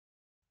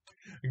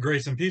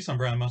Grace and peace. I'm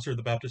Brian Musser,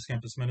 the Baptist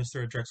Campus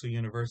Minister at Drexel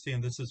University,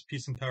 and this is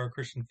Peace and Power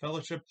Christian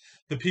Fellowship,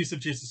 the peace of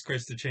Jesus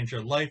Christ to change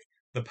your life,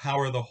 the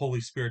power of the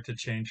Holy Spirit to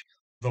change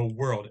the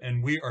world.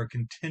 And we are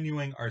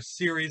continuing our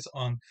series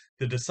on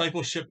the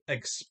Discipleship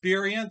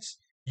Experience,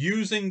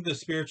 using the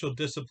spiritual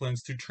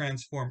disciplines to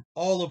transform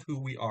all of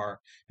who we are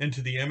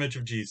into the image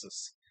of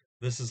Jesus.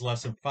 This is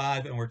lesson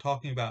 5, and we're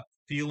talking about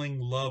feeling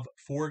love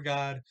for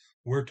God.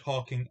 We're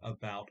talking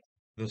about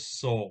the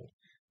soul.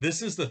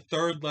 This is the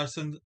third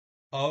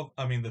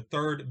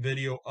third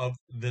video of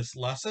this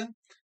lesson.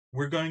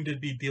 We're going to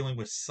be dealing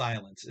with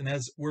silence. And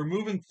as we're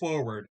moving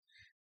forward,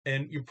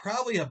 and you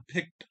probably have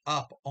picked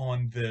up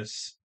on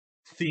this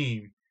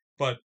theme,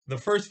 but the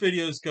first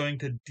video is going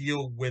to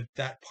deal with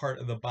that part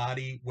of the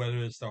body, whether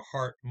it's the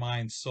heart,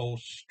 mind, soul,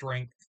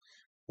 strength,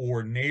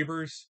 or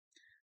neighbors.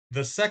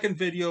 The second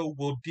video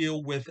will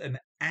deal with an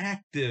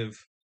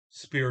active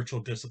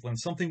spiritual discipline,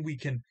 something we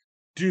can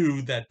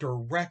do that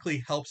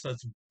directly helps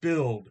us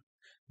build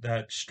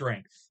that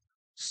strength.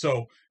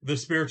 So the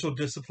spiritual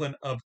discipline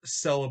of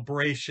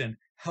celebration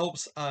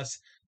helps us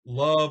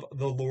love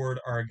the Lord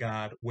our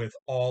God with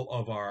all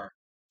of our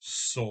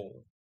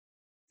soul.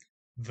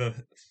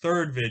 The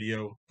third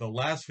video, the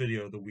last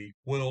video of the week,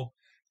 will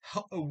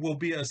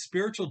be a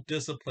spiritual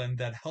discipline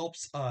that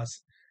helps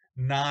us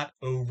not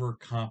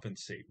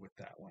overcompensate with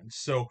that one.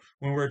 So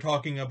when we're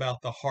talking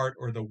about the heart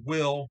or the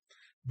will,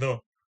 the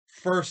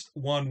first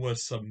one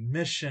was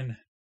submission.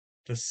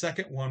 The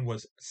second one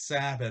was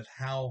Sabbath,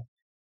 how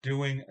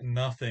doing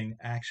nothing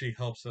actually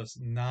helps us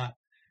not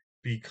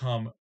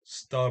become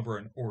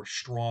stubborn or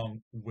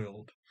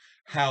strong-willed.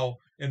 How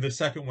in the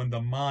second one, the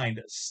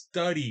mind,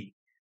 study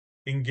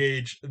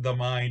engaged the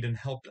mind and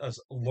helped us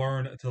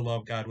learn to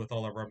love God with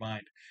all of our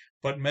mind.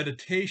 But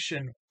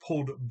meditation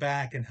pulled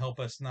back and helped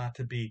us not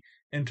to be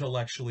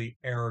intellectually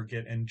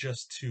arrogant and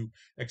just to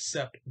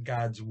accept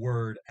God's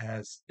word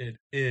as it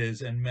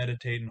is and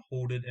meditate and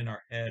hold it in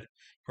our head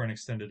for an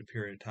extended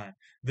period of time.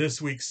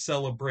 This week's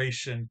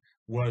celebration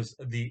was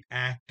the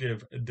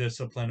active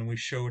discipline, and we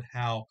showed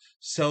how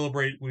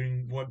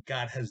celebrating what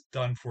God has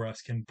done for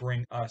us can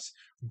bring us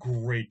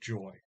great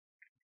joy.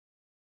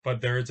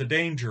 But there is a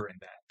danger in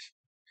that.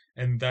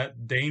 And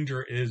that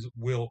danger is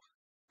we'll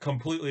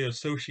completely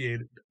associate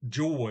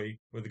joy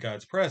with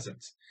God's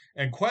presence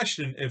and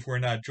question if we're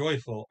not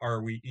joyful,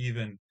 are we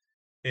even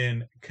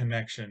in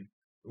connection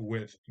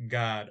with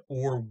God?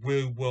 Or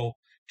we will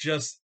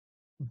just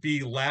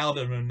be loud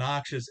and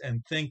obnoxious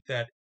and think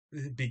that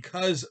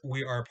because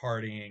we are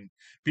partying,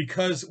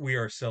 because we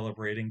are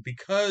celebrating,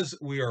 because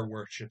we are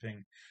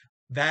worshiping,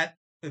 that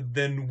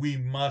then we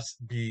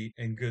must be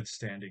in good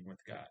standing with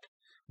God.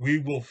 We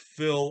will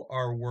fill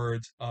our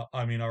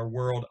our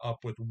world up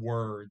with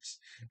words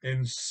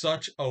in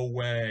such a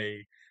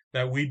way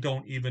that we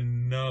don't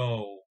even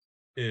know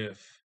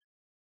if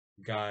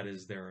God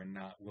is there or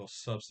not. We'll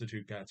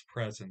substitute God's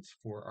presence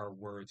for our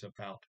words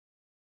about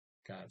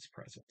God's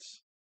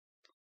presence.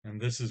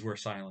 And this is where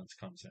silence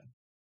comes in.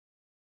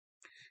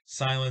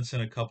 Silence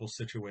in a couple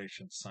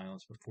situations.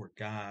 Silence before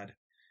God,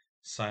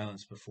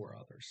 silence before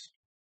others.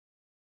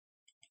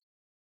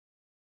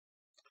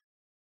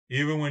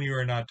 Even when you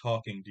are not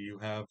talking, do you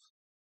have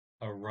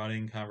a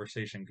running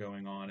conversation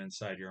going on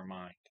inside your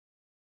mind?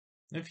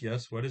 If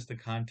yes, what is the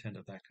content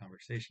of that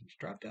conversation? Just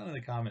drop down in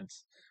the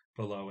comments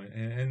below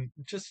and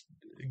just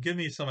give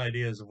me some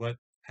ideas of what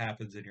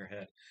happens in your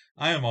head.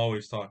 I am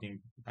always talking.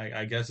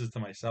 I guess it's to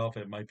myself.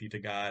 It might be to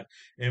God.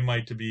 It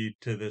might be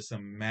to this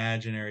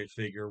imaginary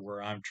figure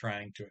where I'm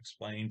trying to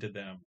explain to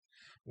them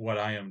what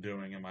I am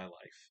doing in my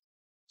life.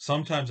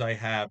 Sometimes I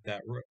have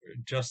that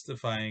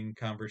justifying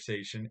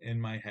conversation in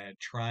my head,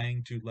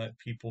 trying to let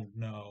people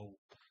know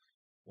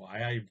why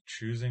I'm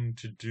choosing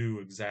to do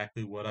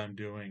exactly what I'm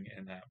doing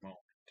in that moment.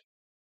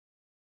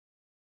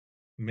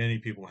 Many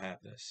people have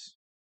this.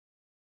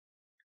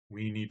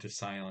 We need to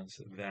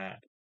silence that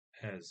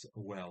as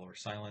well, or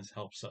silence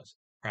helps us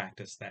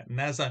practice that. And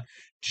as I'm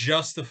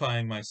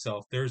justifying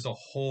myself, there's a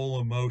whole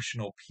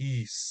emotional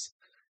piece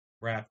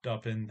wrapped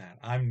up in that.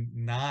 I'm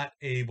not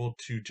able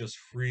to just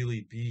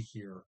freely be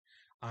here.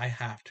 I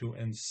have to,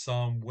 in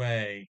some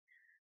way,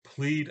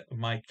 plead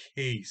my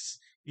case,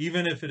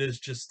 even if it is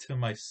just to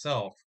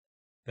myself,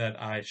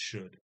 that I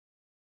should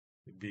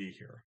be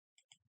here.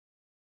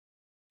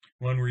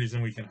 One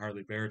reason we can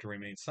hardly bear to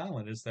remain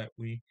silent is that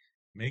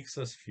makes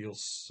us feel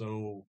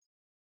so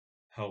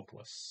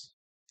helpless.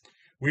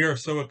 We are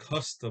so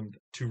accustomed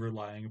to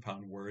relying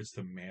upon words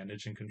to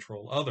manage and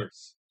control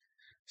others.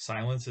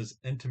 Silence is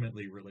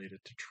intimately related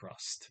to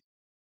trust.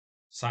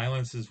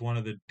 Silence is one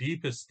of the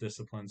deepest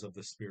disciplines of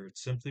the Spirit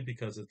simply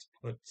because it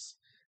puts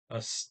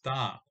a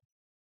stop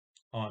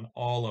on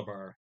all of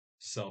our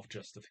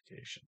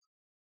self-justification.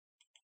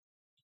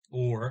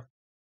 Or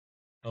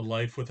a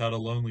life without a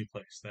lonely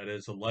place, that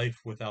is, a life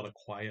without a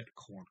quiet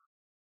corner,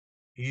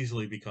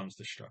 easily becomes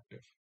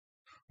destructive.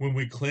 When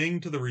we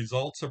cling to the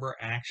results of our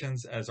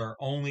actions as our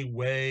only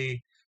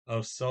way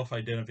of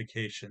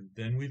self-identification,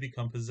 then we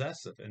become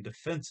possessive and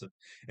defensive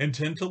and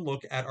tend to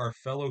look at our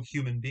fellow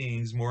human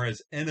beings more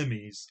as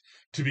enemies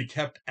to be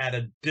kept at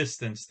a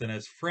distance than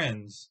as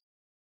friends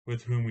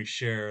with whom we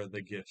share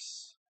the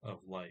gifts of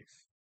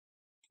life.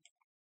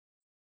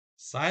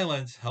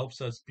 Silence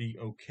helps us be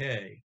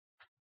okay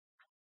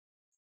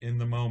in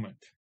the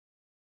moment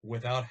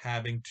without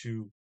having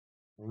to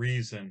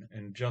reason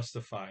and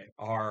justify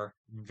our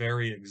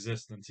very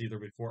existence, either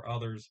before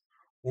others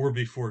or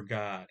before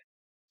God.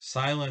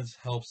 Silence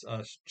helps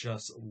us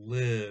just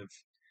live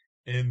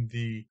in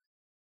the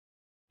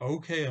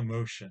okay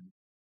emotion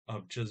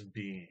of just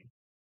being,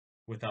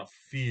 without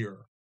fear,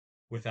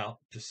 without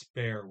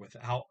despair,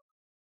 without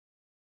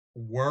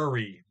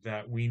worry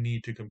that we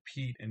need to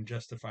compete and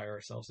justify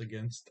ourselves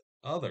against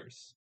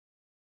others.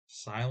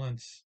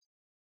 Silence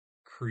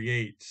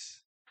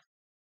creates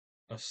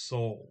a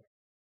soul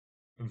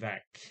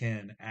that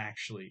can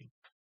actually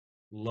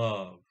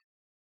love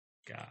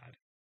God.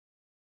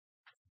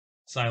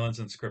 Silence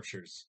in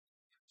scriptures.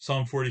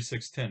 Psalm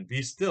 46:10.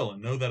 Be still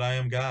and know that I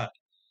am God.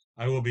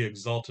 I will be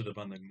exalted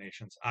among the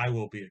nations. I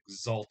will be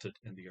exalted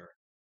in the earth.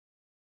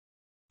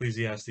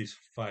 Ecclesiastes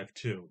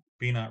 5:2.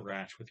 Be not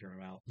rash with your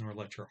mouth, nor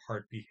let your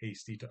heart be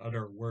hasty to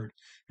utter a word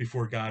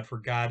before God, for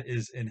God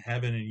is in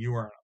heaven and you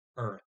are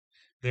on earth.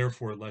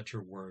 Therefore let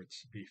your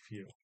words be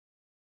few.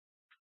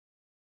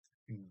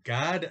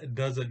 God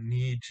doesn't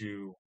need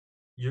you.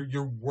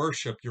 Your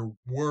worship, your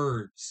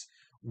words,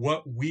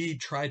 what we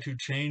try to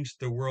change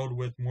the world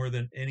with more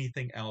than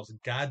anything else,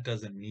 God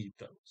doesn't need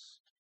those.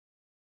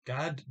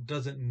 God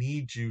doesn't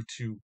need you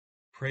to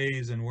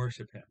praise and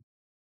worship him.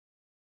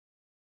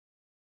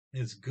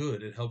 It's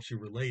good. It helps you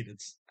relate.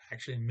 It's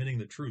actually admitting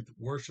the truth.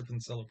 Worship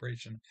and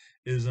celebration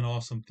is an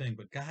awesome thing,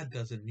 but God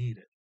doesn't need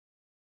it.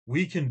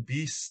 We can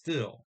be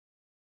still,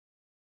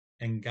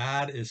 and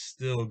God is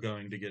still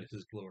going to get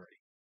his glory.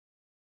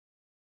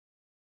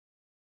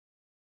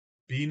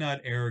 Be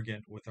not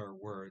arrogant with our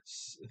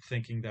words,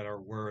 thinking that our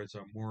words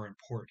are more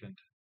important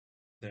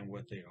than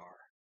what they are.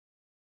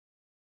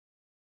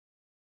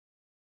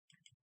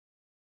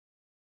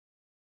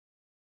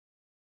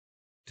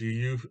 Do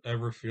you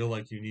ever feel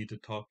like you need to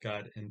talk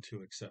God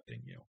into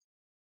accepting you?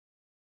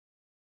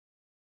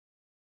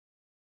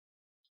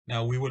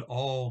 Now, we would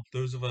all,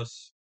 those of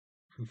us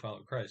who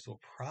follow Christ,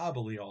 will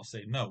probably all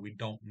say, no, we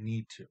don't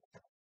need to.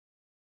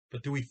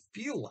 But do we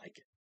feel like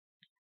it?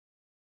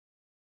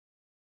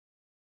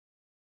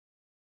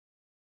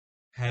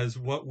 Has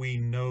what we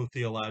know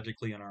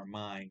theologically in our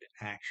mind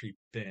actually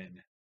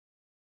been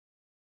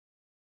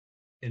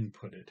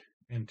inputted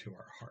into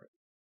our heart?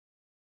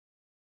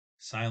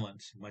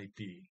 Silence might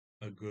be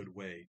a good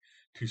way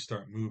to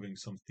start moving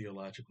some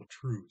theological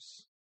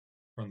truths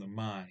from the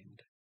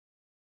mind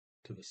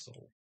to the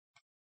soul.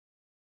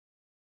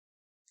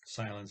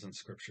 Silence in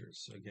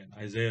scriptures. Again,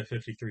 Isaiah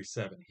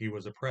 53:7. He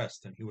was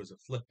oppressed and he was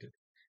afflicted,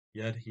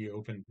 yet he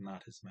opened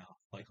not his mouth,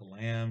 like a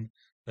lamb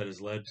that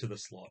is led to the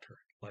slaughter,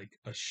 like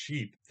a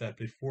sheep that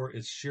before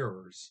its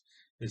shearers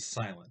is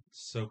silent,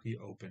 so he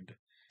opened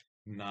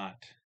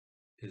not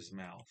his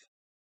mouth.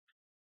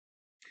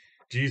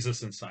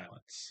 Jesus in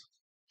silence.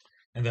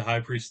 And the high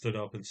priest stood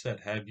up and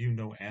said, have you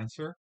no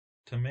answer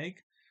to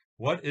make?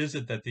 What is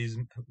it that these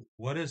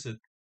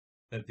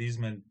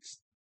men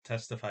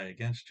testify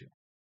against you?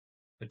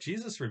 But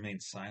Jesus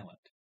remained silent.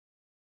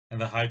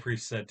 And the high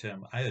priest said to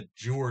him, I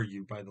adjure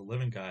you by the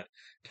living God,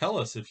 tell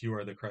us if you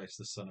are the Christ,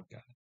 the Son of God.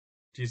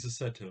 Jesus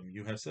said to him,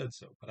 you have said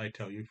so, but I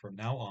tell you, from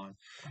now on,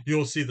 you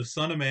will see the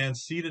Son of Man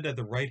seated at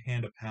the right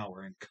hand of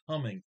power and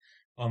coming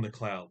on the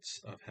clouds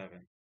of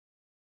heaven.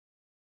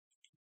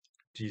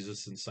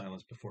 Jesus in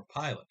silence before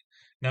Pilate.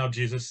 Now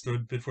Jesus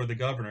stood before the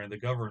governor, and the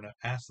governor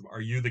asked him, are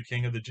you the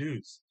king of the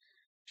Jews?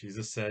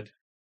 Jesus said,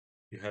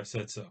 you have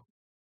said so.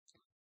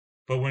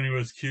 But when he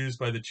was accused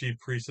by the chief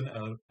priests and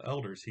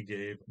elders, he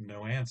gave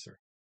no answer.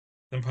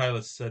 Then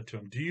Pilate said to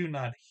him, do you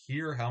not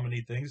hear how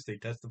many things they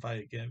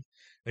testify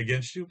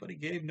against you? But he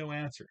gave no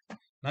answer,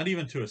 not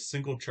even to a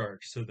single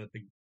charge, so that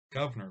the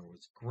governor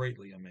was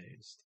greatly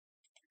amazed.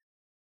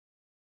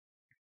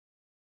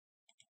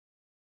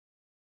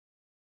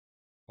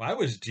 Why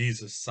was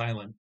Jesus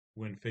silent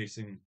when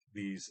facing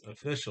these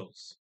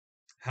officials?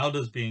 How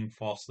does being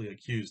falsely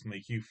accused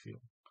make you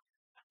feel?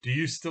 Do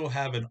you still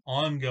have an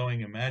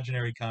ongoing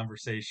imaginary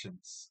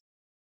conversations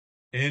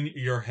in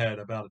your head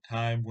about a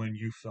time when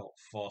you felt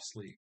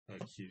falsely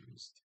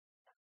accused?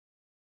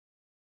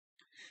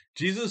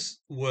 Jesus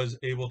was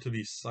able to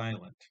be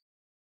silent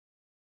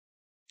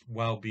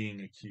while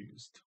being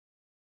accused.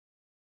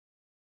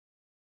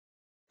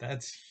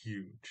 That's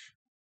huge,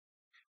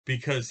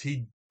 because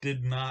he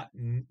did not,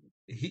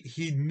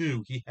 he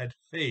knew, he had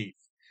faith,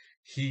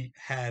 he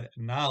had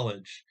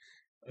knowledge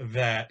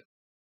that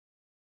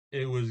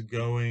it was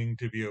going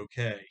to be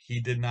okay. He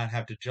did not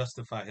have to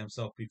justify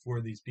himself before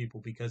these people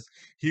because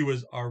he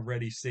was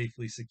already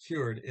safely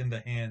secured in the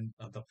hand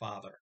of the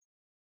Father.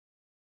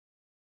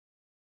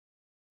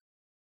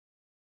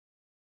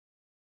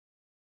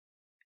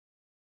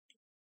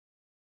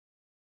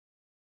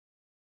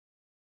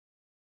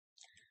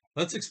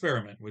 Let's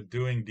experiment with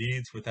doing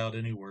deeds without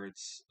any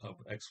words of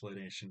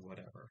explanation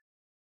whatever.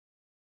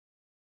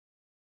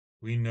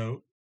 We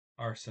note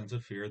our sense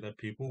of fear that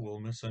people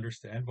will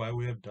misunderstand why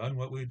we have done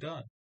what we've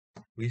done.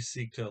 We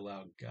seek to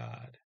allow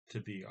God to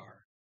be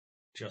our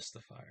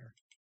justifier.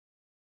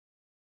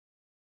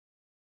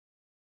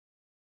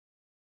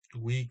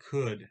 We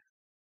could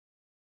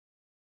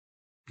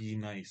be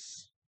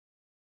nice,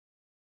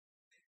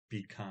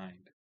 be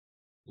kind,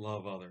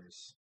 love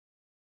others,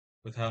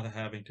 without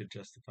having to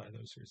justify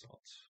those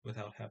results,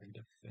 without having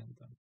to defend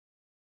them.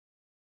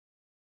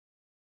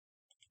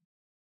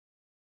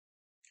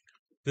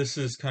 This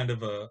is kind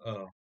of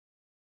a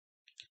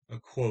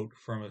quote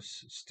from a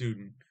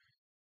student.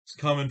 It's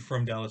coming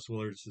from Dallas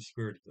Willard's The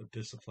Spirit of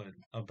Discipline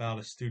about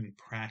a student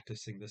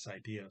practicing this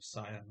idea of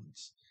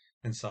silence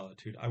and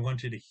solitude. I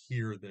want you to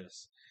hear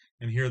this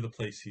and hear the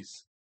place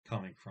he's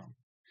coming from.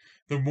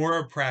 The more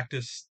I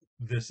practice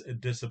this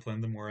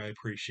discipline, the more I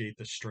appreciate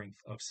the strength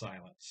of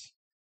silence.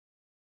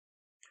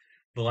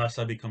 The less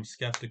I become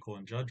skeptical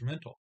and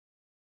judgmental.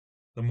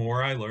 The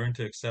more I learn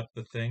to accept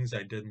the things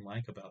I didn't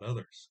like about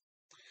others.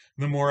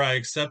 The more I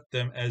accept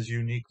them as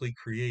uniquely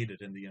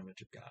created in the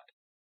image of God.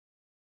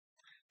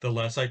 The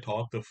less I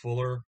talk, the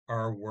fuller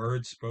are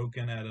words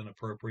spoken at an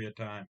appropriate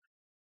time.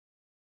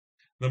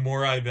 The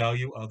more I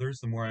value others,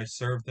 the more I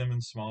serve them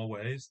in small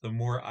ways, the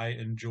more I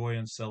enjoy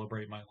and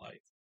celebrate my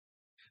life.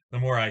 The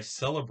more I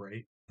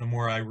celebrate, the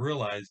more I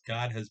realize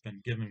God has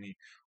been giving me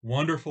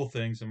wonderful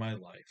things in my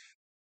life.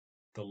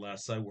 The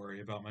less I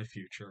worry about my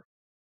future.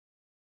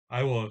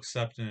 I will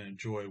accept and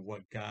enjoy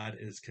what God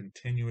is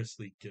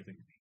continuously giving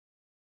me.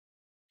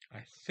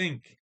 I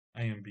think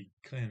I am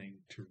beginning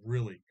to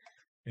really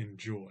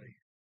enjoy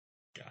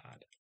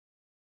God.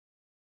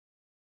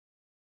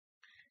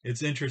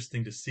 It's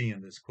interesting to see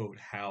in this quote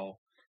how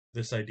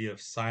this idea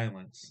of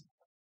silence,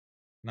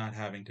 not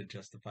having to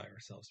justify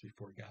ourselves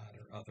before God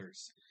or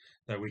others,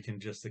 that we can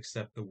just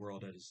accept the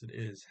world as it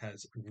is,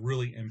 has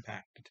really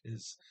impacted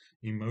his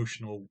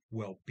emotional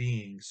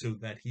well-being so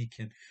that he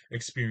can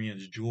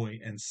experience joy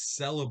and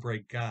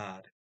celebrate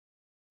God.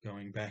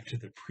 Going back to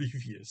the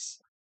previous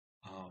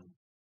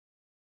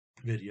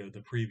video,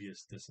 the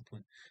previous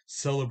discipline,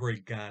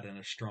 celebrate God in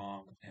a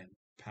strong and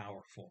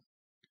powerful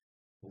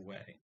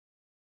way.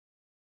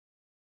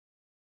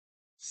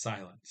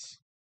 Silence.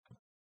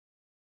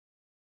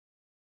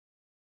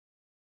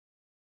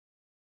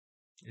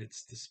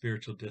 It's the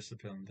spiritual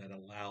discipline that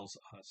allows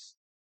us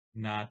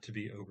not to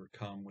be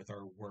overcome with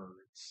our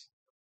words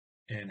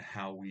and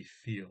how we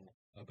feel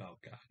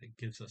about God. It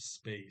gives us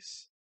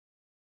space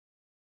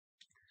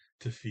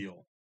to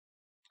feel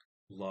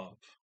love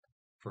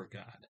for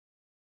God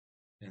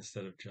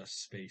instead of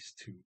just space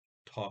to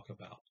talk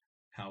about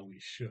how we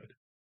should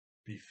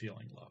be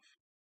feeling love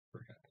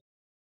for God.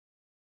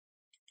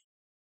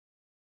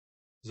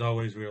 As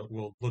always,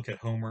 we'll look at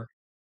homework.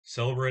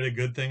 Celebrate a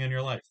good thing in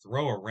your life.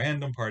 Throw a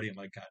random party and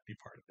let God be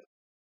part of it.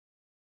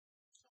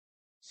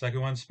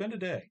 Second one, spend a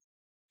day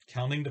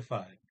counting to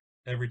 5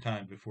 every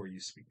time before you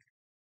speak.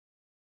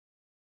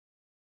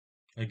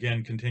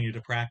 Again, continue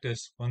to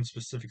practice one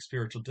specific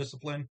spiritual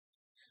discipline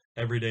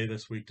every day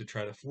this week to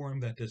try to form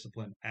that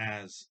discipline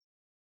as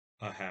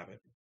a habit.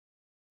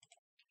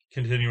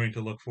 Continuing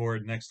to look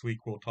forward, next week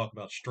we'll talk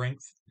about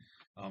strength,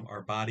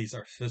 our bodies,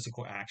 our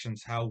physical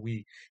actions, how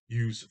we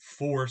use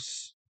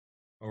force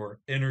or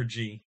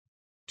energy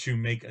to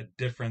make a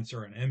difference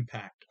or an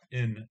impact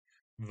in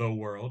the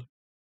world.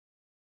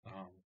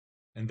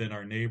 And then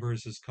our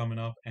neighbors is coming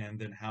up, and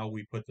then how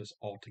we put this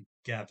all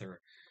together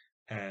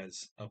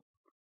as a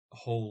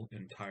whole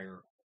entire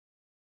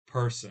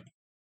person.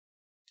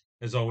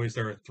 As always,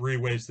 there are 3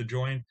 ways to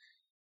join.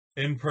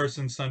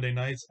 In-person Sunday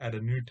nights at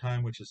a new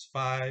time, which is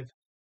 5.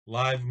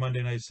 Live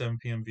Monday night, 7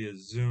 p.m. via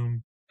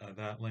Zoom.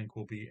 That link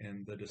will be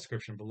in the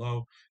description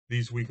below.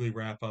 These weekly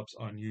wrap-ups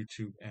on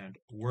YouTube and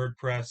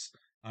WordPress.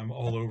 I'm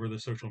all over the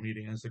social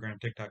media, Instagram,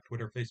 TikTok,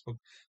 Twitter, Facebook,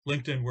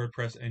 LinkedIn,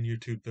 WordPress, and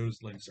YouTube.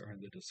 Those links are in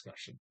the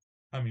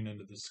in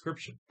the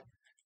description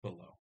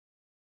below.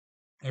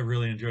 I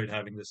really enjoyed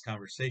having this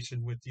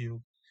conversation with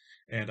you,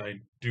 and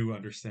I do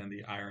understand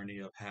the irony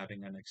of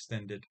having an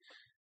extended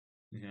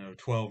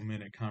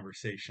 12-minute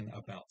conversation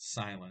about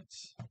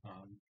silence.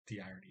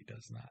 The irony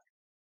does not.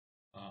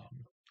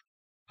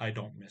 I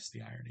don't miss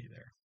the irony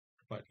there.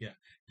 But yeah,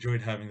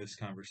 enjoyed having this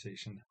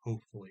conversation.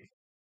 Hopefully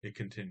it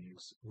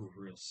continues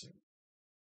real soon.